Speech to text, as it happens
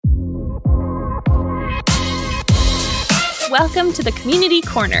Welcome to the Community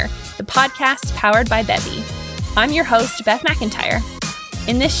Corner, the podcast powered by Bevy. I'm your host, Beth McIntyre.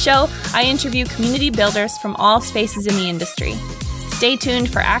 In this show, I interview community builders from all spaces in the industry. Stay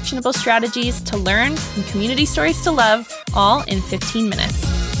tuned for actionable strategies to learn and community stories to love, all in 15 minutes.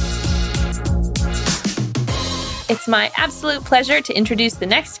 It's my absolute pleasure to introduce the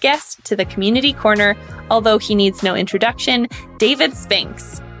next guest to the Community Corner, although he needs no introduction, David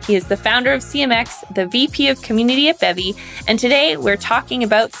Spinks. He is the founder of CMX, the VP of Community at Bevy, and today we're talking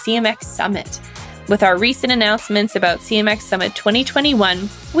about CMX Summit. With our recent announcements about CMX Summit 2021,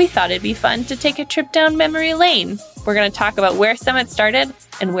 we thought it'd be fun to take a trip down memory lane. We're going to talk about where Summit started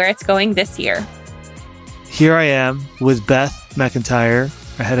and where it's going this year. Here I am with Beth McIntyre,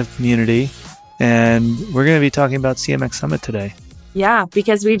 our head of community, and we're going to be talking about CMX Summit today. Yeah,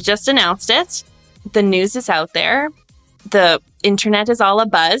 because we've just announced it. The news is out there. The internet is all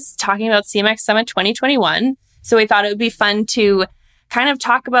abuzz talking about CMX Summit 2021. So we thought it would be fun to kind of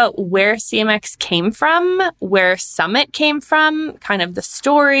talk about where CMX came from, where Summit came from, kind of the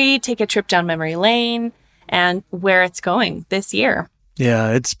story, take a trip down memory lane, and where it's going this year. Yeah,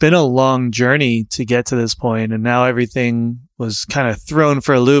 it's been a long journey to get to this point, and now everything was kind of thrown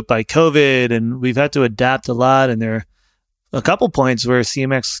for a loop by COVID, and we've had to adapt a lot, and there are a couple points where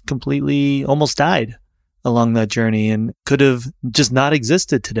CMX completely almost died along that journey and could have just not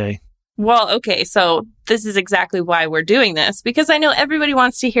existed today. Well, okay, so this is exactly why we're doing this, because I know everybody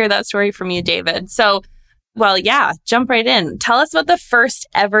wants to hear that story from you, David. So, well, yeah, jump right in. Tell us about the first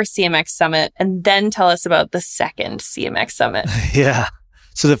ever CMX Summit, and then tell us about the second CMX Summit. Yeah.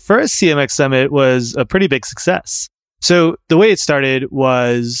 So the first CMX Summit was a pretty big success. So the way it started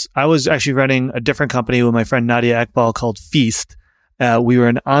was I was actually running a different company with my friend Nadia Ekbal called Feast. We were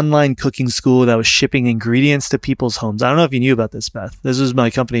an online cooking school that was shipping ingredients to people's homes. I don't know if you knew about this, Beth. This was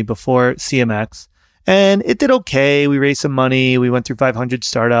my company before CMX, and it did okay. We raised some money. We went through 500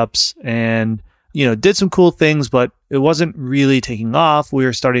 startups and, did some cool things, but it wasn't really taking off. We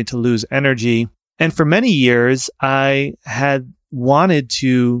were starting to lose energy. And for many years, I had wanted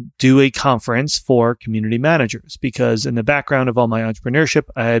to do a conference for community managers because in the background of all my entrepreneurship,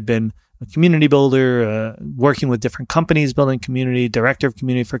 I had been a community builder, working with different companies, building community, director of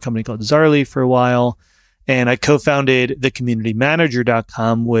community for a company called Zarly for a while. And I co-founded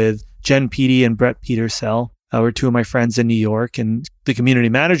thecommunitymanager.com with Jen Peety and Brett Petersell. Were two of my friends in New York. And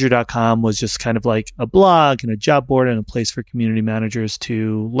thecommunitymanager.com was just kind of like a blog and a job board and a place for community managers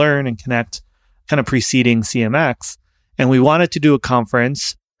to learn and connect, kind of preceding CMX. And we wanted to do a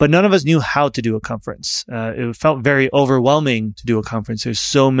conference, but none of us knew how to do a conference. It felt very overwhelming to do a conference. There's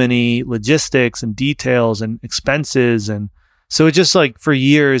so many logistics and details and expenses. And so it just for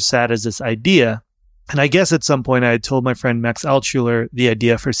years sat as this idea. And I guess at some point I had told my friend Max Altschuler the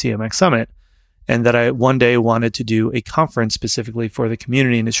idea for CMX Summit and that I one day wanted to do a conference specifically for the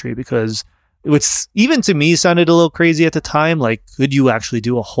community industry because which even to me sounded a little crazy at the time. Like, could you actually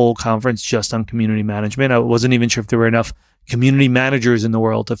do a whole conference just on community management? I wasn't even sure if there were enough community managers in the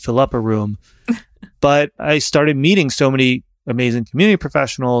world to fill up a room. But I started meeting so many amazing community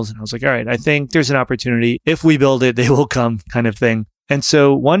professionals and I was like, all right, I think there's an opportunity. If we build it, they will come kind of thing. And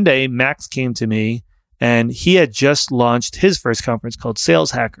so one day Max came to me and he had just launched his first conference called Sales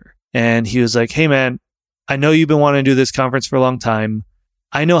Hacker. And he was like, hey man, I know you've been wanting to do this conference for a long time.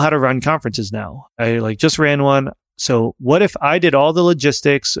 I know how to run conferences now. I just ran one. So what if I did all the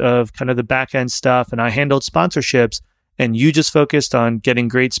logistics of kind of the back end stuff and I handled sponsorships and you just focused on getting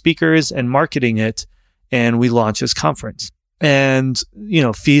great speakers and marketing it, and we launched this conference. And,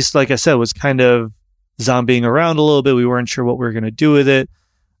 Feast, like I said, was kind of zombieing around a little bit. We weren't sure what we were going to do with it.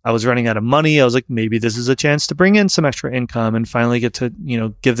 I was running out of money. I was like, maybe this is a chance to bring in some extra income and finally get to,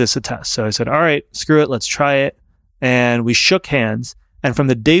 give this a test. So I said, all right, screw it. Let's try it. And we shook hands. And from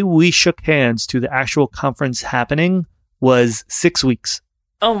the day we shook hands to the actual conference happening was 6 weeks.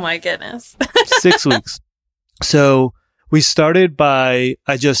 Oh my goodness. 6 weeks. So we started by,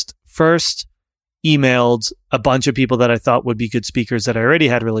 I just first emailed a bunch of people that I thought would be good speakers that I already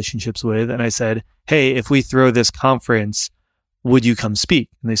had relationships with. And I said, hey, if we throw this conference, would you come speak?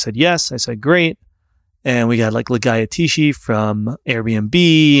 And they said, yes. I said, great. And we got Ligaya Tishi from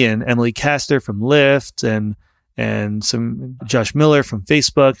Airbnb and Emily Castor from Lyft and some Josh Miller from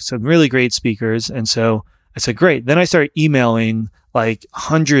Facebook, some really great speakers. And so I said, great. Then I started emailing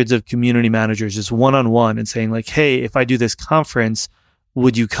hundreds of community managers just one-on-one and saying hey, if I do this conference,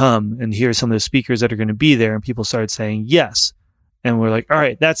 would you come? And here are some of the speakers that are going to be there. And people started saying yes. And we're like, all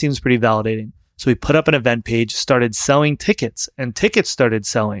right, that seems pretty validating. So we put up an event page, started selling tickets, and tickets started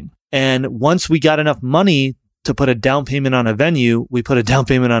selling. And once we got enough money to put a down payment on a venue, we put a down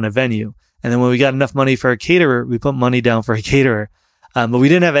payment on a venue. And then when we got enough money for a caterer, we put money down for a caterer. But we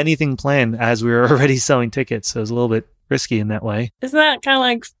didn't have anything planned as we were already selling tickets. So it was a little bit risky in that way. Isn't that kind of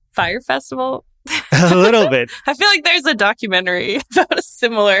like Fire Festival? A little bit. I feel like there's a documentary about a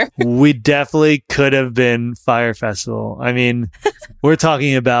similar. We definitely could have been Fire Festival. I mean, we're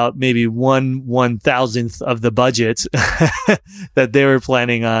talking about maybe 1/1000th of the budget that they were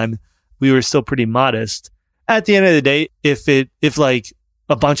planning on. We were still pretty modest. At the end of the day, if like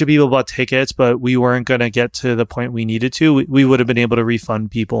a bunch of people bought tickets, but we weren't going to get to the point we needed to, we would have been able to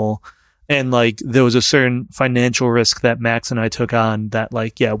refund people. And like, there was a certain financial risk that Max and I took on that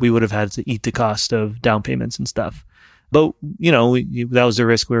like, yeah, we would have had to eat the cost of down payments and stuff. But, you know, that was the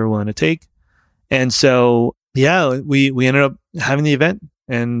risk we were willing to take. And so, yeah, we ended up having the event,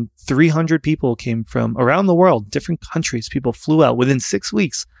 and 300 people came from around the world, different countries. People flew out within 6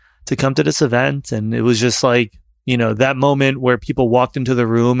 weeks to come to this event. And it was just like, you know, that moment where people walked into the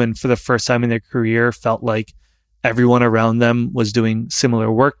room and for the first time in their career felt like everyone around them was doing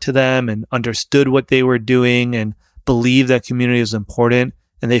similar work to them and understood what they were doing and believed that community was important.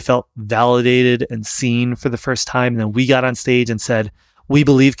 And they felt validated and seen for the first time. And then we got on stage and said, we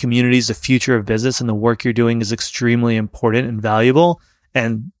believe community is the future of business and the work you're doing is extremely important and valuable.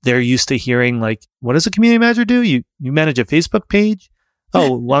 And they're used to hearing like, what does a community manager do? You manage a Facebook page?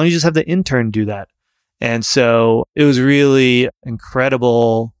 Oh, why don't you just have the intern do that? And so it was really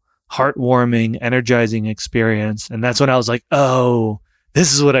incredible, heartwarming, energizing experience. And that's when I was like, oh,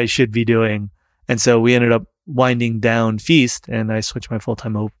 this is what I should be doing. And so we ended up winding down Feast, and I switched my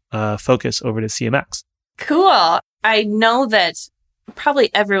full-time focus over to CMX. Cool. I know that probably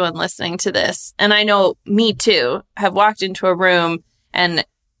everyone listening to this, and I know me too, have walked into a room and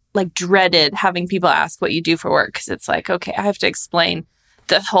like dreaded having people ask what you do for work, because it's like, okay, I have to explain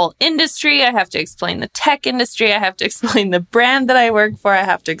the whole industry. I have to explain the tech industry. I have to explain the brand that I work for. I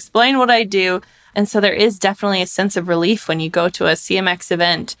have to explain what I do. And so there is definitely a sense of relief when you go to a CMX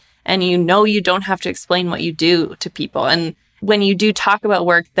event and you know you don't have to explain what you do to people. And when you do talk about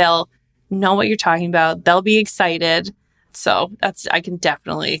work, they'll know what you're talking about. They'll be excited. So I can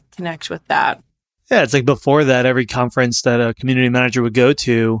definitely connect with that. Yeah, it's like before that, every conference that a community manager would go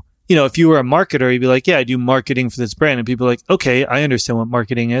to, you know, if you were a marketer, you'd be like, yeah, I do marketing for this brand. And people are like, okay, I understand what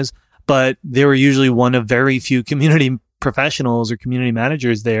marketing is. But they were usually one of very few community professionals or community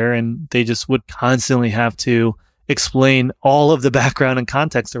managers there. And they just would constantly have to explain all of the background and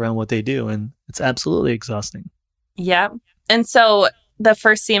context around what they do. And it's absolutely exhausting. Yeah. And so the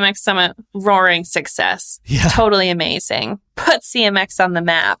first CMX Summit, roaring success. Yeah. Totally amazing. Put CMX on the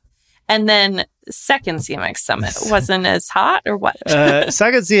map. And then second CMX Summit wasn't as hot, or what?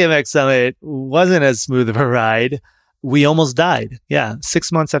 Second CMX Summit wasn't as smooth of a ride. We almost died. Yeah.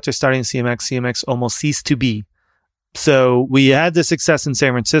 6 months after starting CMX almost ceased to be. So we had the success in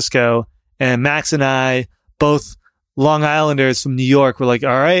San Francisco, and Max and I, both Long Islanders from New York, were like, all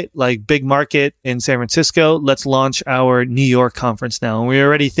right, like big market in San Francisco. Let's launch our New York conference now. And we were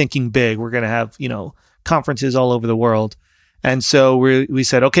already thinking big. We're going to have, you know, conferences all over the world. And so we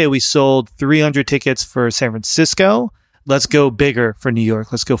said, okay, we sold 300 tickets for San Francisco. Let's go bigger for New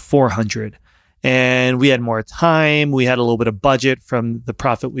York. Let's go 400. And we had more time. We had a little bit of budget from the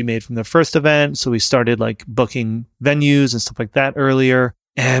profit we made from the first event. So we started like booking venues and stuff like that earlier.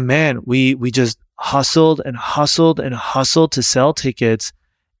 And man, we just hustled and hustled and hustled to sell tickets,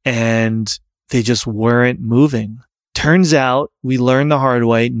 and they just weren't moving. Turns out we learned the hard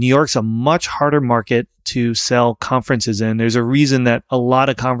way. New York's a much harder market to sell conferences in. There's a reason that a lot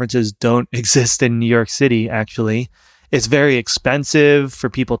of conferences don't exist in New York City, actually. It's very expensive for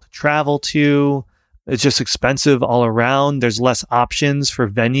people to travel to. It's just expensive all around. There's less options for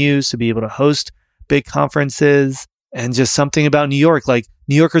venues to be able to host big conferences. And just something about New York, like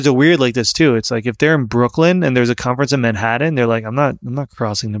New Yorkers are weird like this too. It's like if they're in Brooklyn and there's a conference in Manhattan, they're like, I'm not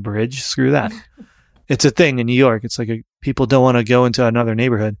crossing the bridge. Screw that. It's a thing in New York. It's like people don't want to go into another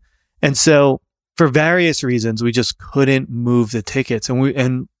neighborhood. And so for various reasons, we just couldn't move the tickets. And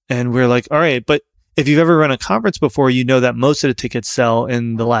we're like, all right, but if you've ever run a conference before, you know that most of the tickets sell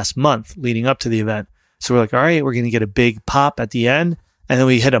in the last month leading up to the event. So we're like, all right, we're going to get a big pop at the end. And then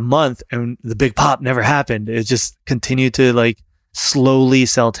we hit a month and the big pop never happened. It just continued to like slowly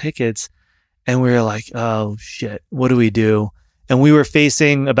sell tickets. And we were like, oh shit, what do we do? And we were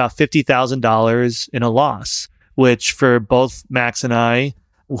facing about $50,000 in a loss, which for both Max and I,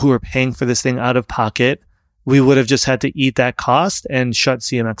 who were paying for this thing out of pocket, we would have just had to eat that cost and shut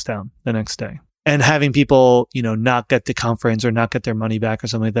CMX down the next day. And having people, you know, not get the conference or not get their money back or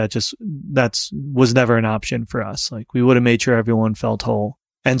something like that, was never an option for us. Like we would have made sure everyone felt whole.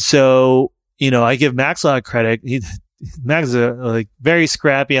 And so, you know, I give Max a lot of credit. Max is a like very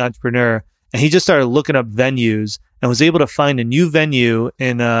scrappy entrepreneur. And he just started looking up venues and was able to find a new venue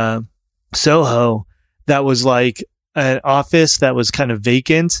in Soho that was like an office that was kind of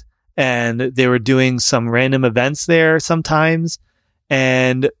vacant, and they were doing some random events there sometimes.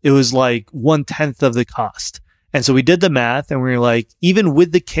 And it was like 1/10 of the cost. And so we did the math and we were like, even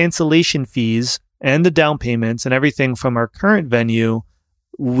with the cancellation fees and the down payments and everything from our current venue,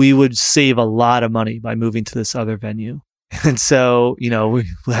 we would save a lot of money by moving to this other venue. And so, we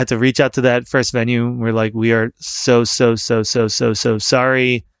had to reach out to that first venue. We're like, we are so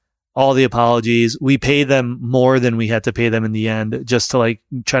sorry. All the apologies. We paid them more than we had to pay them in the end, just to like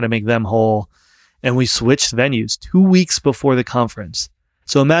try to make them whole. And we switched venues 2 weeks before the conference.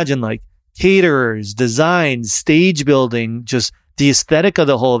 So imagine like caterers, design, stage building, just the aesthetic of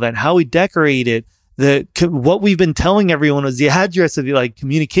the whole event, how we decorate it. What we've been telling everyone was the address of the like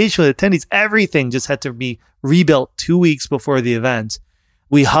communication with attendees, everything just had to be rebuilt 2 weeks before the event.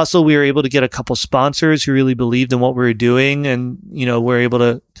 We hustled. We were able to get a couple sponsors who really believed in what we were doing. And, we're able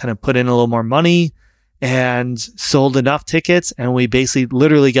to kind of put in a little more money and sold enough tickets. And we basically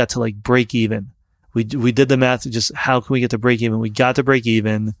literally got to like break even. We did the math, just how can we get to break even? We got to break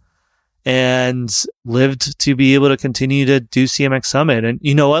even and lived to be able to continue to do CMX Summit. And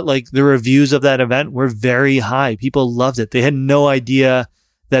you know what? Like the reviews of that event were very high. People loved it. They had no idea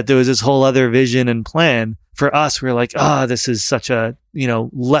that there was this whole other vision and plan. For us, we were like, this is such a,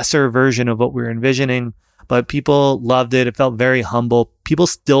 lesser version of what we were envisioning, but people loved it. It felt very humble. People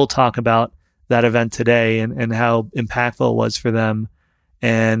still talk about that event today and how impactful it was for them.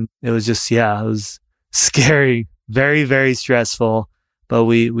 And it was just, it was scary, very, very stressful, but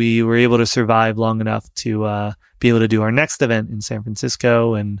we were able to survive long enough to be able to do our next event in San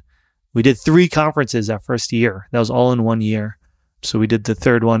Francisco. And we did 3 conferences that first year. That was all in 1 year. So we did the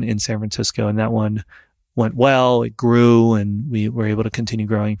third one in San Francisco, and that one went well, it grew, and we were able to continue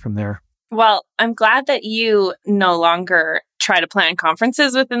growing from there. Well, I'm glad that you no longer try to plan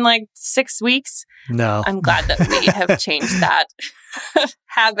conferences within like 6 weeks. No. I'm glad that we have changed that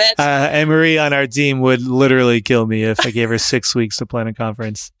habit. Anne-Marie on our team would literally kill me if I gave her 6 weeks to plan a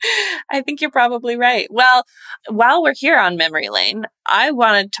conference. I think you're probably right. Well, while we're here on memory lane, I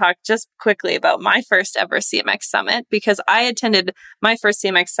want to talk just quickly about my first ever CMX Summit, because I attended my first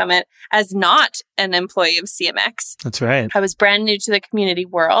CMX Summit as not an employee of CMX. That's right. I was brand new to the community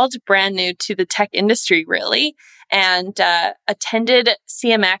world, brand new to the tech industry, really, and attended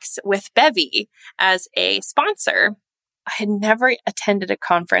CMX with Bevy as a sponsor. I had never attended a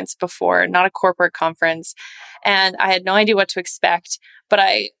conference before, not a corporate conference, and I had no idea what to expect. But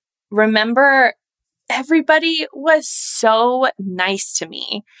I remember everybody was so nice to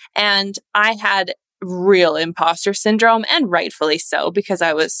me, and I had real imposter syndrome, and rightfully so, because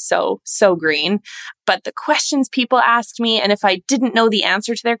I was so green. But the questions people asked me, and if I didn't know the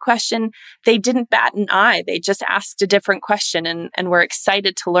answer to their question, they didn't bat an eye. They just asked a different question and were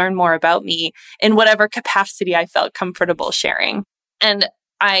excited to learn more about me in whatever capacity I felt comfortable sharing. And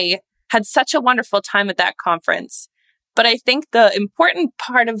I had such a wonderful time at that conference. But I think the important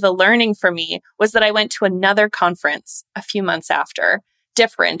part of the learning for me was that I went to another conference a few months after.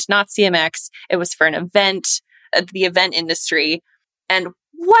 Different, not CMX. It was for an event, the event industry. And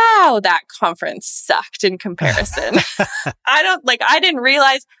wow, that conference sucked in comparison. I didn't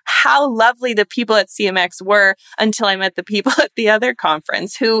realize how lovely the people at CMX were until I met the people at the other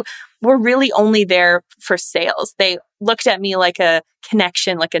conference who were really only there for sales. They looked at me like a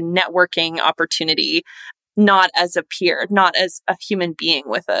connection, like a networking opportunity, not as a peer, not as a human being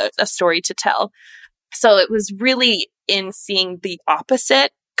with a story to tell. So it was really in seeing the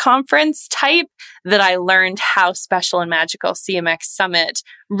opposite conference type that I learned how special and magical CMX Summit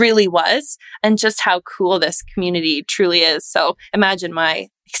really was, and just how cool this community truly is. So imagine my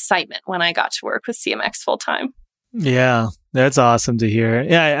excitement when I got to work with CMX full time. Yeah, that's awesome to hear.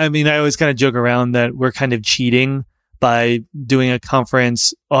 Yeah, I mean, I always kind of joke around that we're kind of cheating by doing a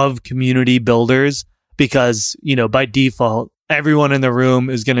conference of community builders because, by default, everyone in the room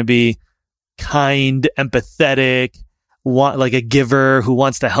is going to be kind, empathetic, like a giver who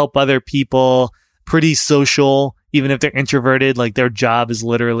wants to help other people, pretty social, even if they're introverted. Like their job is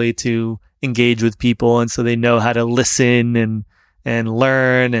literally to engage with people, and so they know how to listen and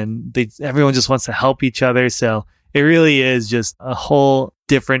learn, and everyone just wants to help each other. So it really is just a whole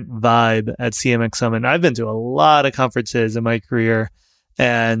different vibe at CMX Summit. I've been to a lot of conferences in my career,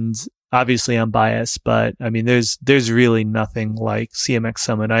 and obviously I'm biased, but I mean, there's really nothing like CMX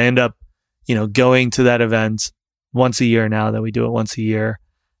Summit. I end up going to that event once a year now that we do it once a year.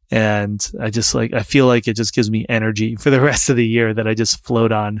 And I feel like it just gives me energy for the rest of the year that I just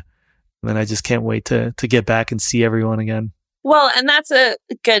float on. And I just can't wait to get back and see everyone again. Well, and that's a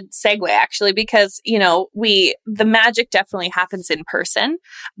good segue actually, because, the magic definitely happens in person,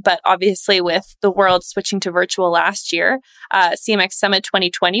 but obviously with the world switching to virtual last year, CMX Summit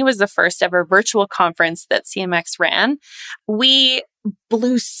 2020 was the first ever virtual conference that CMX ran. We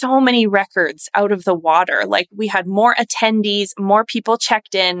blew so many records out of the water. Like, we had more attendees, more people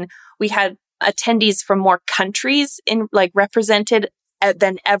checked in. We had attendees from more countries represented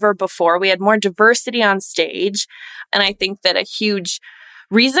than ever before. We had more diversity on stage. And I think that a huge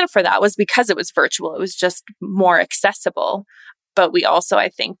reason for that was because it was virtual. It was just more accessible. But we also, I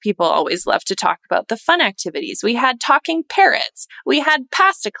think people always love to talk about the fun activities. We had talking parrots. We had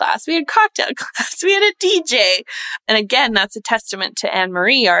pasta class. We had cocktail class. We had a DJ. And again, that's a testament to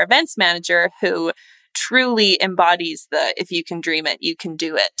Anne-Marie, our events manager, who truly embodies the, if you can dream it, you can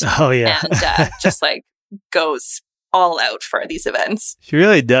do it. Oh, yeah. And just goes all out for these events. She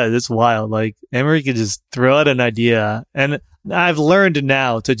really does. It's wild. Like, Anne-Marie can just throw out an idea. And I've learned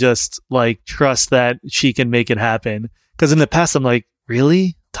now to just trust that she can make it happen. Because in the past, I'm like,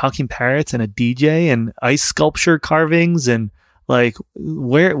 really? Talking parrots and a DJ and ice sculpture carvings and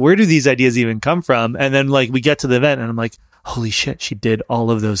where do these ideas even come from? And then we get to the event and I'm like, holy shit, she did all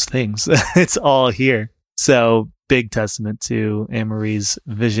of those things. It's all here. So big testament to Anne-Marie's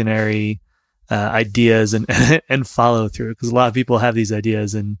visionary ideas and follow through, because a lot of people have these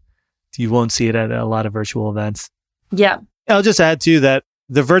ideas and you won't see it at a lot of virtual events. Yeah. I'll just add too that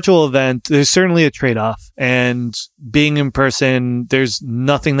the virtual event, there's certainly a trade-off, and being in person, there's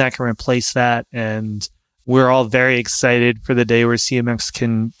nothing that can replace that. And we're all very excited for the day where CMX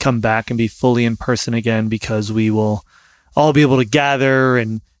can come back and be fully in person again, because we will all be able to gather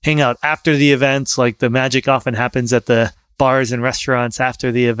and hang out after the events. Like, the magic often happens at the bars and restaurants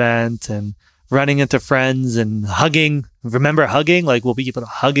after the event, and running into friends and hugging. Remember hugging? We'll be able to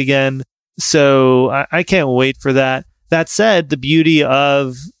hug again. So I can't wait for that. That said, the beauty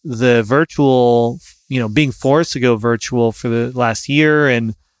of the virtual, being forced to go virtual for the last year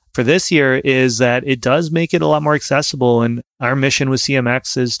and for this year, is that it does make it a lot more accessible. And our mission with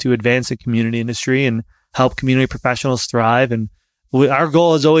CMX is to advance the community industry and help community professionals thrive. And our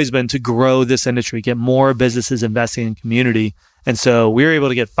goal has always been to grow this industry, get more businesses investing in community. And so we were able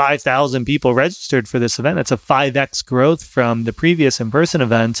to get 5,000 people registered for this event. That's a 5x growth from the previous in-person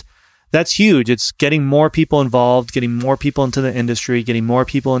event. That's huge. It's getting more people involved, getting more people into the industry, getting more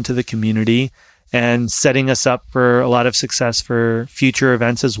people into the community, and setting us up for a lot of success for future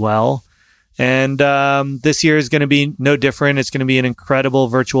events as well. And this year is going to be no different. It's going to be an incredible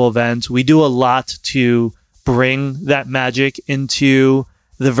virtual event. We do a lot to bring that magic into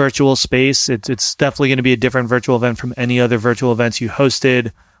the virtual space. It's definitely going to be a different virtual event from any other virtual events you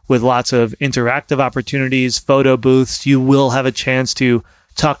hosted, with lots of interactive opportunities, photo booths. You will have a chance to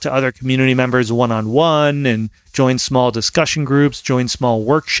talk to other community members one-on-one and join small discussion groups, join small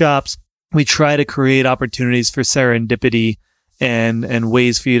workshops. We try to create opportunities for serendipity and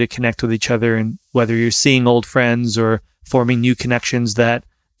ways for you to connect with each other, and whether you're seeing old friends or forming new connections, that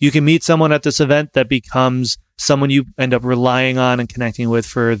you can meet someone at this event that becomes someone you end up relying on and connecting with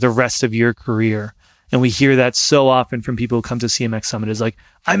for the rest of your career. And we hear that so often from people who come to CMX Summit, is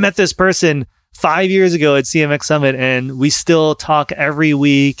I met this person 5 years ago at CMX Summit and we still talk every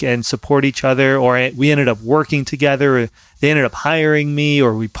week and support each other, or we ended up working together, or they ended up hiring me,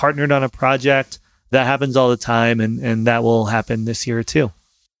 or we partnered on a project. That happens all the time, and that will happen this year too.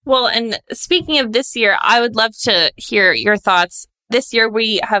 Well, and speaking of this year, I would love to hear your thoughts. This year,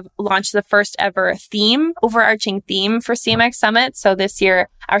 we have launched the first ever overarching theme for CMX Summit. So this year,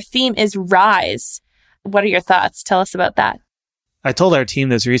 our theme is Rise. What are your thoughts? Tell us about that. I told our team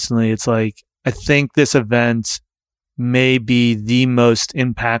this recently. It's I think this event may be the most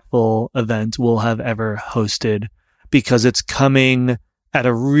impactful event we'll have ever hosted, because it's coming at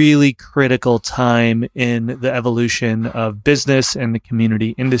a really critical time in the evolution of business and the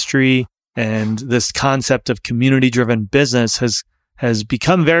community industry. And this concept of community-driven business has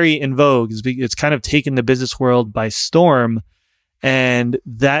become very in vogue. It's kind of taken the business world by storm. And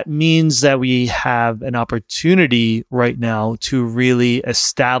that means that we have an opportunity right now to really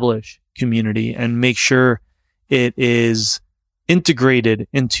establish community and make sure it is integrated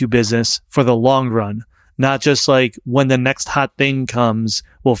into business for the long run. Not just when the next hot thing comes,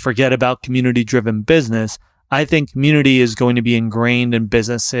 we'll forget about community-driven business. I think community is going to be ingrained in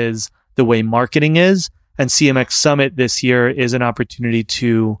businesses the way marketing is. And CMX Summit this year is an opportunity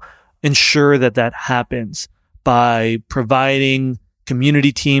to ensure that that happens by providing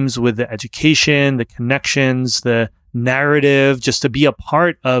community teams with the education, the connections, the narrative, just to be a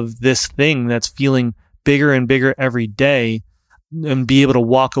part of this thing that's feeling bigger and bigger every day. and be able to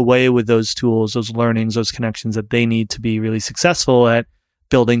walk away with those tools, those learnings, those connections that they need to be really successful at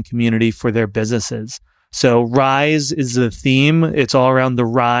building community for their businesses. So Rise is the theme. It's all around the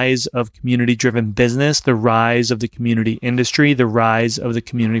rise of community-driven business, the rise of the community industry, the rise of the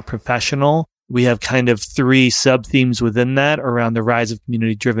community professional. We have kind of 3 sub-themes within that around the rise of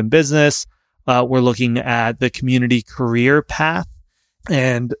community-driven business. We're looking at the community career path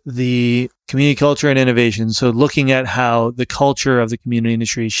and the community culture and innovation. So looking at how the culture of the community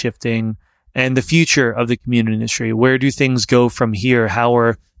industry is shifting and the future of the community industry. Where do things go from here? How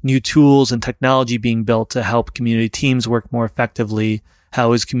are new tools and technology being built to help community teams work more effectively?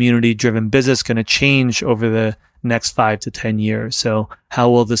 How is community-driven business going to change over the next 5 to 10 years? So how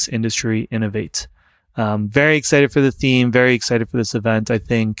will this industry innovate? Very excited for the theme, very excited for this event. I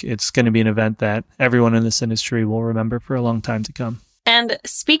think it's going to be an event that everyone in this industry will remember for a long time to come. And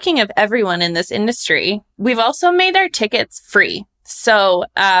speaking of everyone in this industry, we've also made our tickets free. So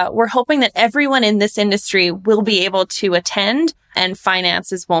we're hoping that everyone in this industry will be able to attend, and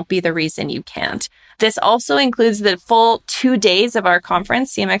finances won't be the reason you can't. This also includes the full 2 days of our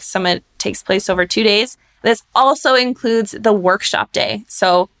conference. CMX Summit takes place over 2 days. This also includes the workshop day.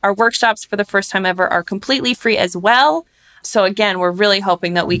 So our workshops for the first time ever are completely free as well. So again, we're really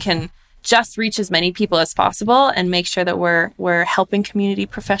hoping that we can just reach as many people as possible and make sure that we're helping community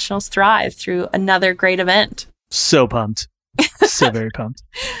professionals thrive through another great event. So pumped. So very pumped.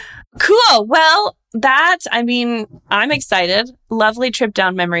 Cool. Well, I'm excited. Lovely trip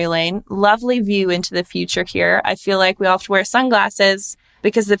down memory lane. Lovely view into the future here. I feel like we all have to wear sunglasses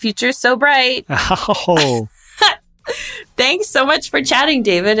because the future is so bright. Oh. Thanks so much for chatting,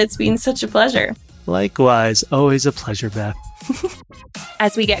 David. It's been such a pleasure. Likewise. Always a pleasure, Beth.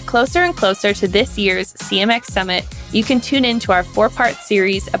 As we get closer and closer to this year's CMX Summit, you can tune into our 4-part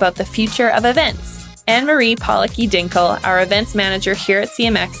series about the future of events. Anne-Marie Pollocky-Dinkle, our events manager here at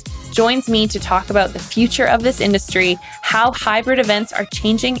CMX, joins me to talk about the future of this industry, how hybrid events are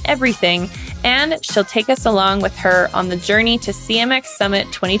changing everything, and she'll take us along with her on the journey to CMX Summit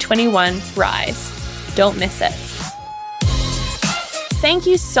 2021 Rise. Don't miss it. Thank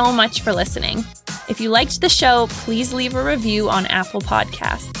you so much for listening. If you liked the show, please leave a review on Apple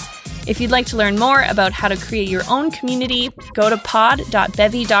Podcasts. If you'd like to learn more about how to create your own community, go to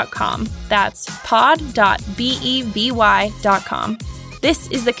pod.bevy.com. That's pod.bevy.com. This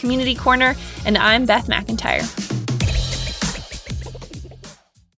is the Community Corner, and I'm Beth McIntyre.